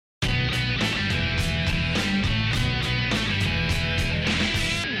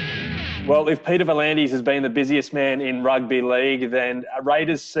Well, if Peter V'landys has been the busiest man in rugby league, then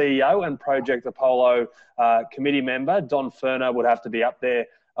Raiders CEO and Project Apollo committee member Don Furner would have to be up there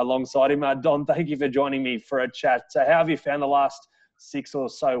alongside him. Don, thank you for joining me for a chat. How have you found the last 6 or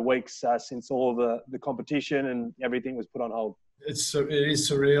so weeks since all the competition and everything was put on hold? It is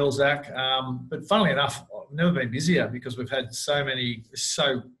surreal, Zach. But funnily enough, I've never been busier because we've had so many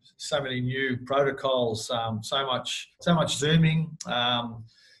new protocols, so much Zooming,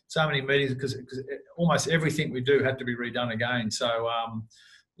 so many meetings because almost everything we do had to be redone again. So a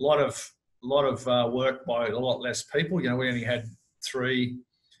lot of work by a lot less people. We only had 3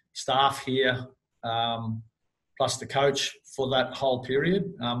 staff here, plus the coach for that whole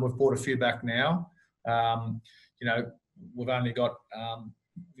period. We've brought a few back now. We've only got,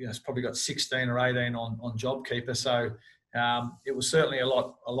 it's probably got 16 or 18 on JobKeeper. So it was certainly a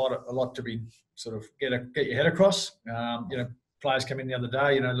lot to be sort of get your head across. Players come in the other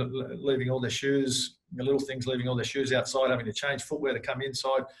day, leaving all their shoes, the little things, leaving all their shoes outside, having to change footwear to come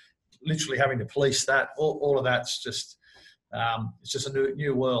inside, literally having to police that. All of that's just, it's just a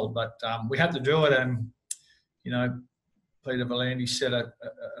new world. But we had to do it, and Peter V'landys set a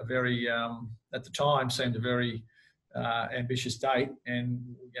very, at the time, seemed a very ambitious date, and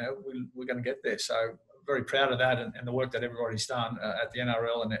we're going to get there. So very proud of that and the work that everybody's done at the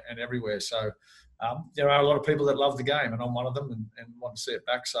NRL and everywhere. So there are a lot of people that love the game, and I'm one of them, and want to see it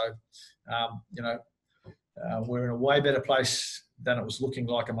back. So we're in a way better place than it was looking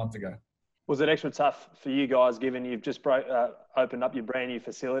like a month ago. Was it extra tough for you guys, given you've just opened up your brand new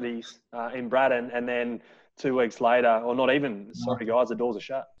facilities in Braddon, and then 2 weeks later, or not even, sorry guys, the doors are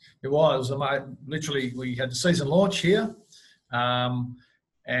shut? It was. Literally, we had the season launch here, and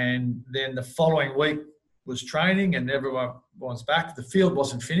then the following week was training, and everyone's back. The field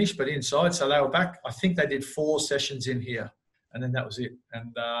wasn't finished, but inside, so they were back. I think they did 4 sessions in here, and then that was it.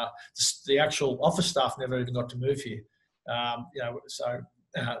 And the actual office staff never even got to move here.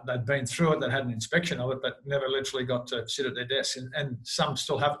 They'd been through it, they'd had an inspection of it, but never literally got to sit at their desks, and some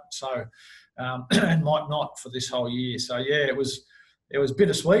still haven't. So. And might not for this whole year. So yeah, it was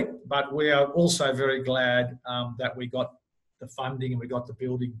bittersweet, but we are also very glad that we got the funding and we got the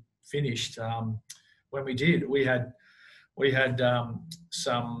building finished. When we did, we had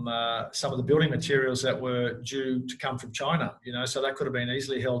some of the building materials that were due to come from China. So that could have been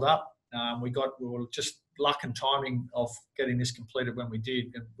easily held up. We were just luck and timing of getting this completed when we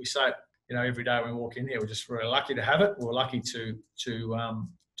did, and we say it, every day when we walk in here, we're just really lucky to have it. We're lucky to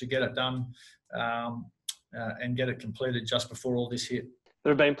get it done and get it completed just before all this hit.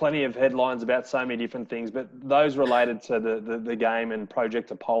 There have been plenty of headlines about so many different things, but those related to the game and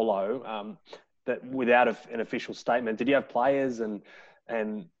Project Apollo, that without an official statement, did you have players and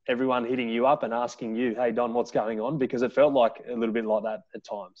everyone hitting you up and asking you, hey, Don, what's going on? Because it felt like a little bit like that at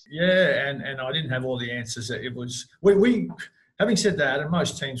times. Yeah, and I didn't have all the answers. It was we having said that, and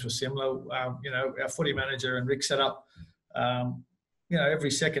most teams were similar. Our footy manager and Rick set up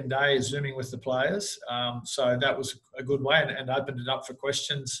every second day is Zooming with the players. So that was a good way, and opened it up for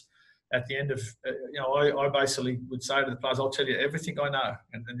questions at the end of, I basically would say to the players, I'll tell you everything I know,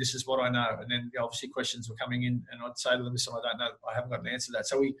 and this is what I know. And then obviously questions were coming in, and I'd say to them, listen, I don't know, I haven't got an answer to that.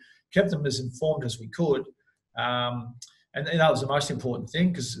 So we kept them as informed as we could. And that was the most important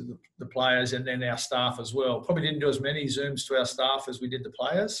thing, because the players and then our staff as well. Probably didn't do as many Zooms to our staff as we did the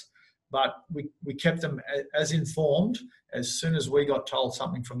players, but we kept them as informed. As soon as we got told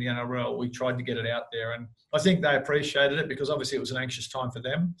something from the NRL, we tried to get it out there. And I think they appreciated it, because obviously it was an anxious time for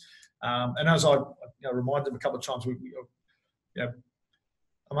them. And as I reminded them a couple of times,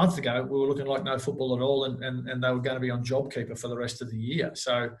 a month ago, we were looking like no football at all, and they were going to be on JobKeeper for the rest of the year.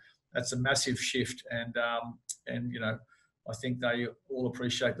 So that's a massive shift. And I think they all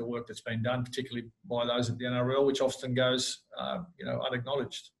appreciate the work that's been done, particularly by those at the NRL, which often goes,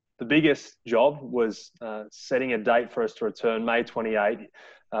 unacknowledged. The biggest job was setting a date for us to return, May 28.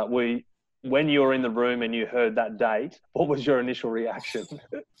 When you were in the room and you heard that date, what was your initial reaction?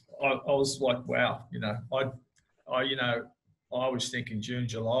 I was like, wow, I was thinking June,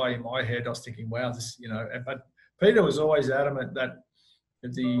 July in my head. I was thinking, wow, this, but Peter was always adamant that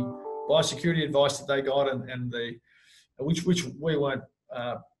the biosecurity advice that they got and which we weren't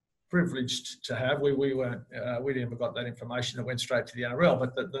privileged to have. We weren't. We never got that information that went straight to the NRL,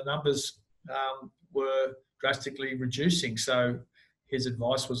 but the numbers were drastically reducing. So his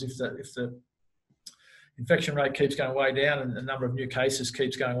advice was, if the infection rate keeps going way down and the number of new cases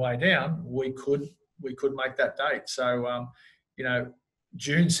keeps going way down, we could make that date. So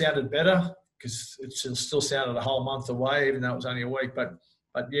June sounded better, because it still sounded a whole month away, even though it was only a week.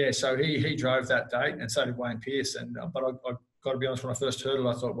 But yeah, so he drove that date, and so did Wayne Pearce. And but got to be honest, when I first heard it,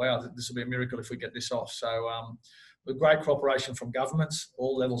 I thought, wow, this will be a miracle if we get this off. So with great cooperation from governments,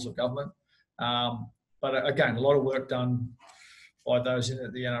 all levels of government. But again, a lot of work done by those in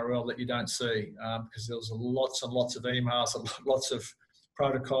the NRL that you don't see, because there was lots and lots of emails, lots of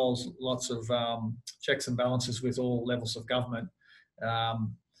protocols, lots of checks and balances with all levels of government.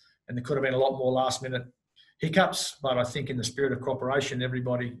 And there could have been a lot more last minute hiccups, but I think in the spirit of cooperation,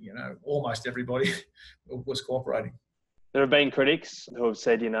 everybody, almost everybody was cooperating. There have been critics who have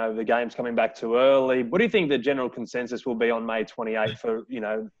said, the game's coming back too early. What do you think the general consensus will be on May 28th for,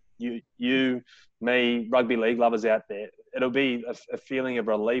 you, me, rugby league lovers out there? It'll be a feeling of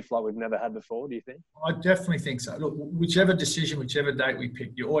relief like we've never had before, do you think? I definitely think so. Look, whichever decision, whichever date we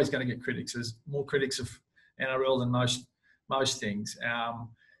pick, you're always going to get critics. There's more critics of NRL than most things.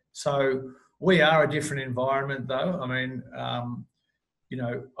 So we are a different environment, though. I mean,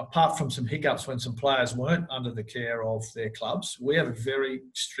 apart from some hiccups when some players weren't under the care of their clubs, we have a very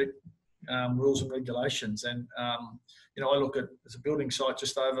strict rules and regulations. And, I look at, there's a building site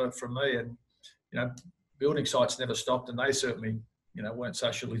just over from me, and, building sites never stopped, and they certainly, weren't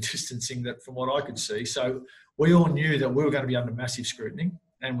socially distancing that from what I could see. So we all knew that we were going to be under massive scrutiny,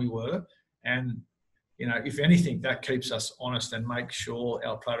 and we were. And, if anything, that keeps us honest and makes sure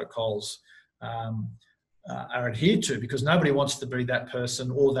our protocols are adhered to, because nobody wants to be that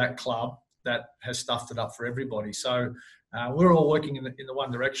person or that club that has stuffed it up for everybody. So we're all working in the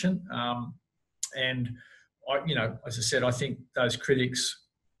one direction. And, as I said, I think those critics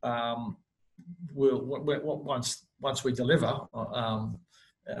will, once we deliver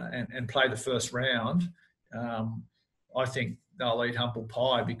and play the first round, I think they'll eat humble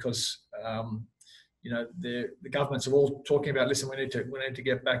pie, because the governments are all talking about, listen, we need to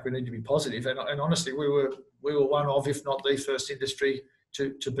get back, we need to be positive. And honestly, we were one of, if not the first industry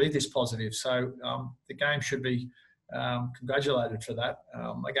to be this positive. So the game should be congratulated for that.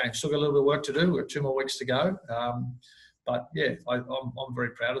 Again, still got a little bit of work to do. We've got 2 more weeks to go. But yeah, I'm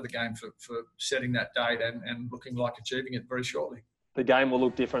very proud of the game for setting that date and looking like achieving it very shortly. The game will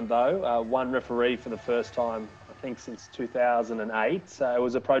look different though. One referee for the first time, I think, since 2008. So it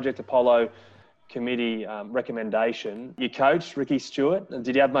was a Project Apollo committee recommendation. Your coach, Ricky Stewart,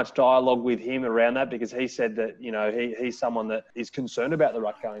 did you have much dialogue with him around that? Because he said that, he's someone that is concerned about the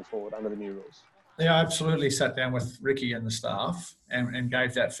ruck going forward under the new rules. Yeah, I absolutely sat down with Ricky and the staff and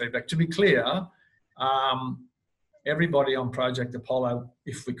gave that feedback. To be clear, everybody on Project Apollo,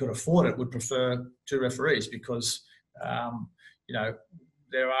 if we could afford it, would prefer 2 referees, because,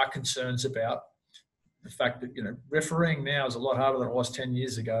 there are concerns about the fact that, refereeing now is a lot harder than it was 10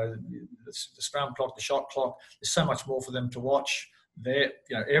 years ago. The scrum clock, the shot clock, there's so much more for them to watch.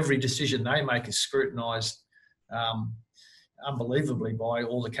 Every decision they make is scrutinised unbelievably by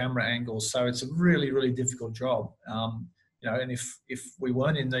all the camera angles. So it's a really, really difficult job. And if we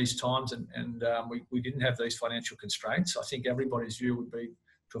weren't in these times and we didn't have these financial constraints, I think everybody's view would be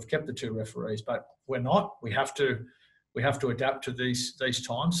to have kept the 2 referees. But we're not. We have to adapt to these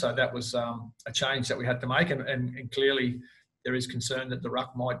times. So that was a change that we had to make. And clearly there is concern that the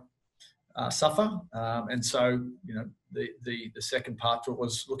ruck might suffer. And so, the second part to it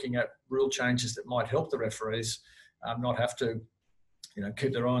was looking at rule changes that might help the referees not have to,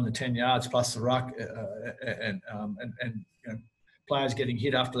 keep their eye on the 10 yards plus the ruck and players getting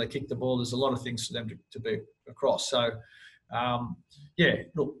hit after they kick the ball. There's a lot of things for them to be across. So,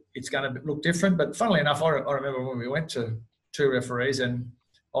 look, it's going to look different. But funnily enough, I remember when we went to 2 referees, and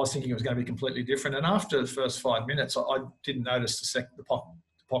I was thinking it was going to be completely different. And after the first 5 minutes, I didn't notice the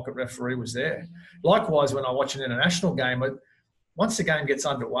pocket referee was there. Likewise, when I watch an international game, once the game gets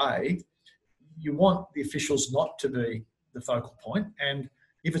underway, you want the officials not to be the focal point. And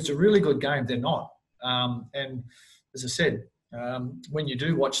if it's a really good game, they're not. And as I said, when you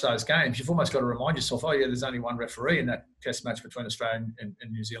do watch those games, you've almost got to remind yourself, oh yeah, there's only one referee in that test match between Australia and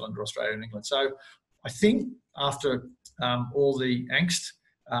New Zealand, or Australia and England. So I think after all the angst,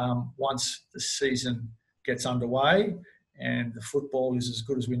 once the season gets underway and the football is as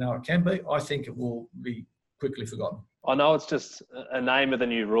good as we know it can be, I think it will be quickly forgotten. I know it's just a name of the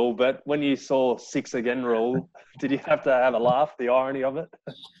new rule, but when you saw 6 again rule, did you have to have a laugh, the irony of it?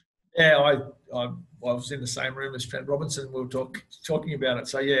 Yeah, I was in the same room as Trent Robinson. We were talking about it.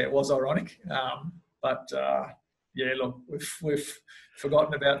 So, yeah, it was ironic. Yeah, look, we've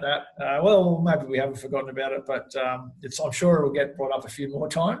forgotten about that. Well, maybe we haven't forgotten about it, but I'm sure it will get brought up a few more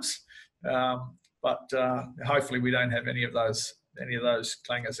times. But hopefully we don't have any of those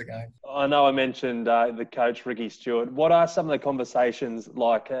clangers again. I know I mentioned the coach, Ricky Stewart. What are some of the conversations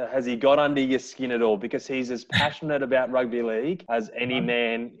like? Has he got under your skin at all? Because he's as passionate about rugby league as any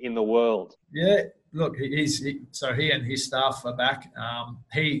man in the world. Yeah, look, so he and his staff are back.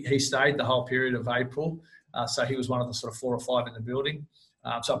 He stayed the whole period of April, so he was one of the sort of 4 or 5 in the building.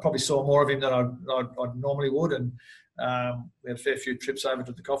 So I probably saw more of him than I normally would, and we had a fair few trips over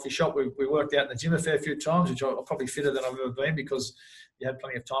to the coffee shop. We worked out in the gym a fair few times, which I'm probably fitter than I've ever been because you had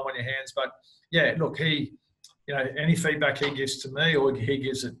plenty of time on your hands. But yeah, look, he, you know, any feedback he gives to me or he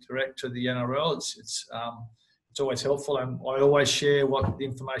gives it direct to the NRL, it's always helpful, and I always share what the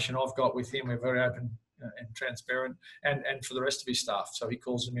information I've got with him. We're very open and transparent, and for the rest of his staff. So he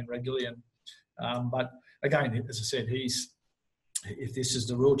calls them in regularly, and but again, as I said, if this is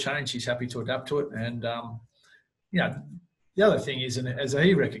the rule change, he's happy to adapt to it. And you know, the other thing is, and as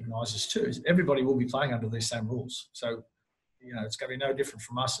he recognises too, is everybody will be playing under these same rules. So you know, it's going to be no different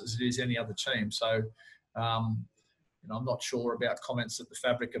from us as it is any other team. So you know, I'm not sure about comments that the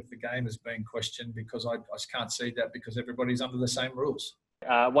fabric of the game is being questioned, because I just can't see that, because everybody's under the same rules.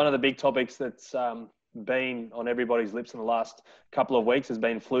 One of the big topics that's been on everybody's lips in the last couple of weeks has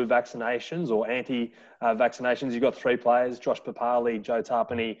been flu vaccinations or anti-vaccinations. You've got 3 players, Josh Papali, Joe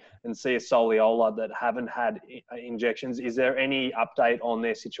Tarpany and Sia Soliola, that haven't had injections. Is there any update on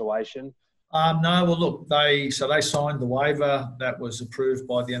their situation? No, well, look, they signed the waiver that was approved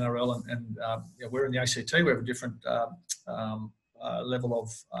by the NRL, and you know, we're in the ACT. We have a different level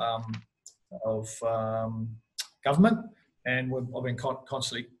of government, and I've been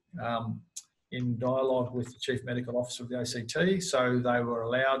constantly in dialogue with the Chief Medical Officer of the ACT. So they were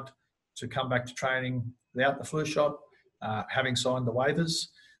allowed to come back to training without the flu shot, having signed the waivers.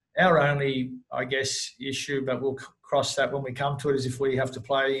 Our only, I guess, issue, but we'll cross that when we come to it, is if we have to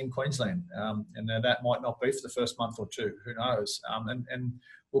play in Queensland. And that might not be for the first month or two, who knows? And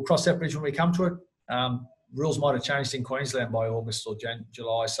we'll cross that bridge when we come to it. Rules might have changed in Queensland by August or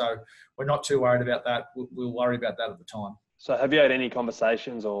July, so we're not too worried about that. We'll worry about that at the time. So have you had any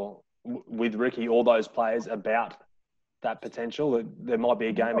conversations with Ricky or those players about that potential that there might be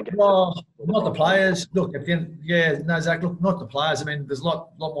a game against? Well, not the players. Look, at the end, yeah, no, Zach, look, not the players. I mean, there's a lot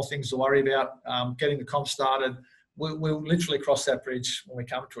more things to worry about. Getting the comp started. We'll literally cross that bridge when we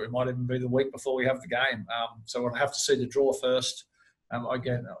come to it. It might even be the week before we have the game. So we'll have to see the draw first.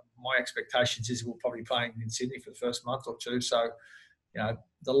 Again, my expectations is we'll probably be playing in Sydney for the first month or two. So, you know,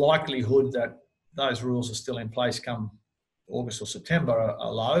 the likelihood that those rules are still in place come August or September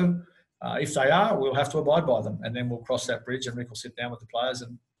are low. If they are, we'll have to abide by them, and then we'll cross that bridge, and Rick will sit down with the players,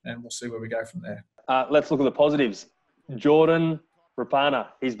 and we'll see where we go from there. Let's look at the positives. Jordan Rapana,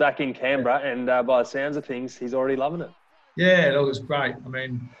 he's back in Canberra, and by the sounds of things, he's already loving it. Yeah, it was great. I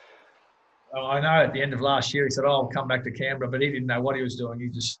mean, I know at the end of last year he said, I'll come back to Canberra, but he didn't know what he was doing.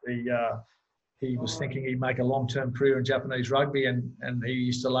 He was thinking he'd make a long-term career in Japanese rugby, and he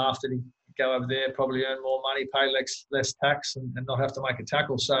used to laugh that he'd go over there, probably earn more money, pay less tax, and not have to make a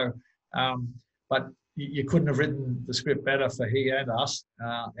tackle. So, but you couldn't have written the script better for he and us.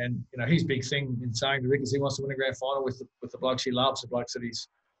 And you know, his big thing in saying to Rick is he wants to win a grand final with the blokes he loves, the blokes that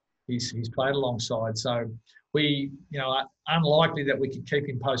he's played alongside. So we, you know, unlikely that we could keep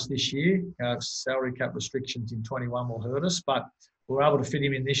him post this year. Salary cap restrictions in 21 will hurt us, but we were able to fit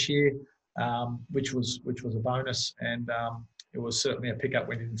him in this year, which was a bonus, and it was certainly a pickup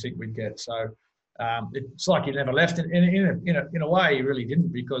we didn't think we'd get. So it's like he never left. In a way, he really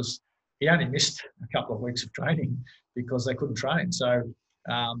didn't, because he only missed a couple of weeks of training because they couldn't train. So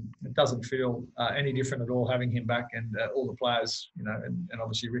it doesn't feel any different at all having him back, and all the players, you know, and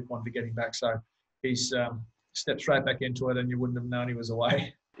obviously Rick wanted to get him back. So he's stepped straight back into it, and you wouldn't have known he was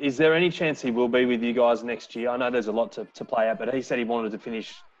away. Is there any chance he will be with you guys next year? I know there's a lot to play out, but he said he wanted to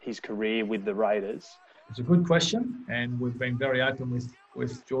finish his career with the Raiders. It's a good question, and we've been very open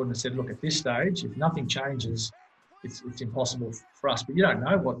with Jordan and said, look, at this stage, if nothing changes, it's impossible for us. But you don't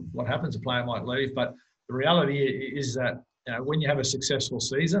know what happens. A player might leave, but the reality is that, you know, when you have a successful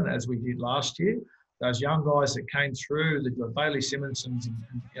season, as we did last year, those young guys that came through, the Bailey Simmonsons and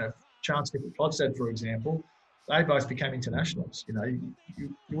you know, Chance Plodstad, for example, they both became internationals. You know,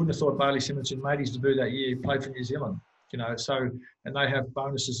 you wouldn't have thought Bailey Simonson made his debut that year. He played for New Zealand. You know, so, and they have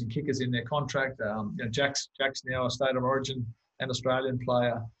bonuses and kickers in their contract. You know, Jack's now a state of origin and Australian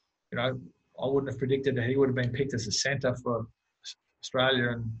player. You know, I wouldn't have predicted that he would have been picked as a centre for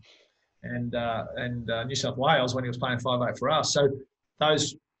Australia and New South Wales when he was playing 5'8" for us. So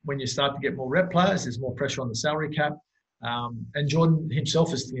those, when you start to get more rep players, there's more pressure on the salary cap. And Jordan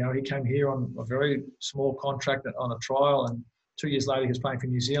himself is, you know, he came here on a very small contract on a trial, and 2 years later he was playing for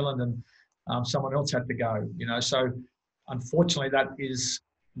New Zealand, and someone else had to go. You know, so unfortunately that is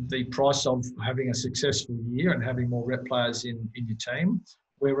the price of having a successful year and having more rep players in your team.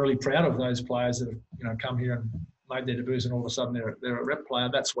 We're really proud of those players that have, you know, come here and made their debuts, and all of a sudden they're a rep player.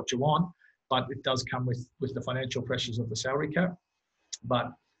 That's what you want. but it does come with the financial pressures of the salary cap.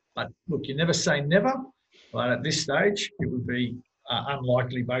 But look, you never say never. But at this stage, it would be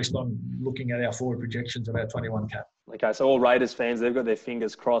unlikely based on looking at our forward projections of our 21 cap. Okay, so all Raiders fans, they've got their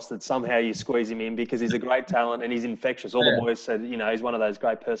fingers crossed that somehow you squeeze him in, because he's a great talent and he's infectious. All the boys said, he's one of those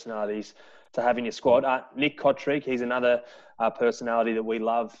great personalities to have in your squad. Nick Cotric, he's another personality that we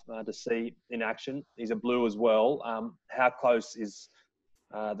love to see in action. He's a Blue as well. How close is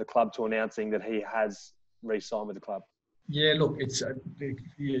the club to announcing that he has re-signed with the club? Yeah, look, it's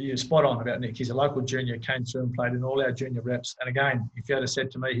you're spot on about Nick. He's a local junior, came through and played in all our junior reps. And again, if you had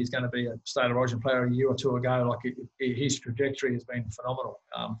said to me he's going to be a State of Origin player a year or two ago, his trajectory has been phenomenal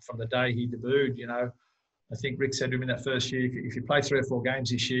from the day he debuted. I think Rick said to him in that first year, if you play 3 or 4 games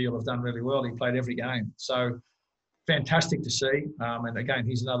this year, you'll have done really well. He played every game. So fantastic to see. And again,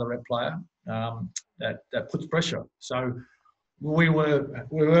 he's another rep player that puts pressure. So we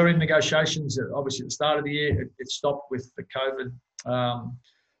were in negotiations. Obviously, at the start of the year, it stopped with the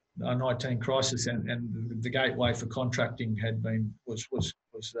COVID-19 crisis, and the gateway for contracting was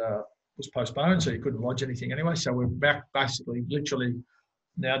postponed, so you couldn't lodge anything anyway. So we're back, basically, literally.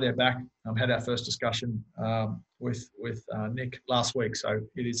 Now they're back. Had our first discussion with Nick last week. So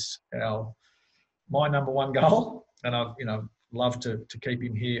it is my number one goal, and I've love to keep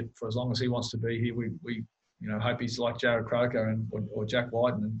him here for as long as he wants to be here. We hope he's like Jared Croker or Jack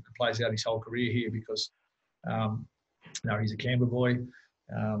Wyden and plays out his whole career here, because, he's a Canberra boy.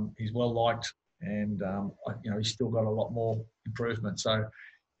 He's well liked, and he's still got a lot more improvement. So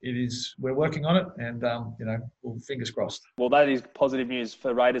we're working on it, and well, fingers crossed. Well, that is positive news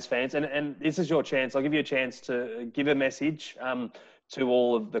for Raiders fans, and this is your chance. I'll give you a chance to give a message to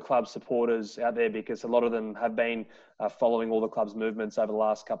all of the club supporters out there, because a lot of them have been following all the club's movements over the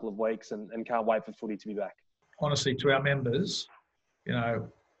last couple of weeks and can't wait for footy to be back. Honestly, to our members,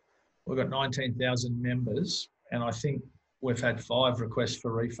 we've got 19,000 members, and I think we've had 5 requests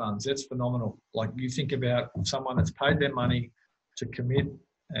for refunds. That's phenomenal. Like, you think about someone that's paid their money to commit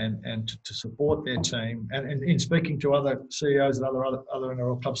and to support their team. And in speaking to other CEOs and other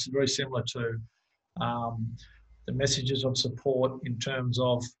NRL clubs, very similar to the messages of support in terms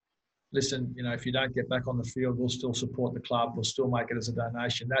of, listen, if you don't get back on the field, we'll still support the club. We'll still make it as a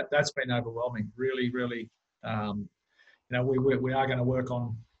donation. That's been overwhelming. Really, really. We are going to work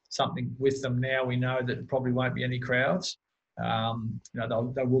on something with them now. We know that probably won't be any crowds. They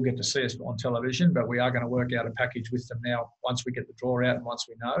will get to see us on television, but we are going to work out a package with them now once we get the draw out and once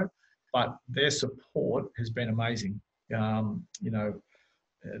we know. But their support has been amazing.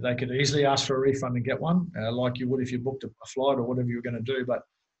 They could easily ask for a refund and get one, like you would if you booked a flight or whatever you were going to do. But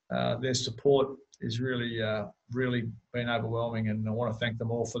their support is really, really been overwhelming, and I want to thank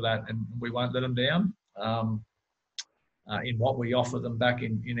them all for that. And we won't let them down in what we offer them back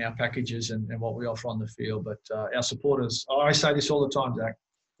in our packages and what we offer on the field. But our supporters, I say this all the time, Jack,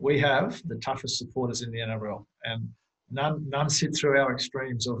 we have the toughest supporters in the NRL, and none sit through our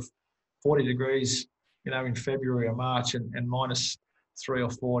extremes of 40 degrees, in February or March and -3 or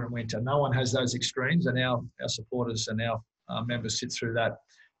 4 in winter. No one has those extremes, and our supporters and our members sit through that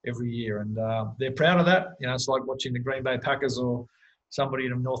every year, and they're proud of that. It's like watching the Green Bay Packers or somebody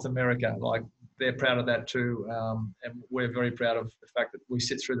in North America. Like, they're proud of that too, and we're very proud of the fact that we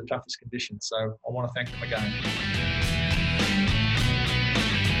sit through the toughest conditions. So I want to thank them again.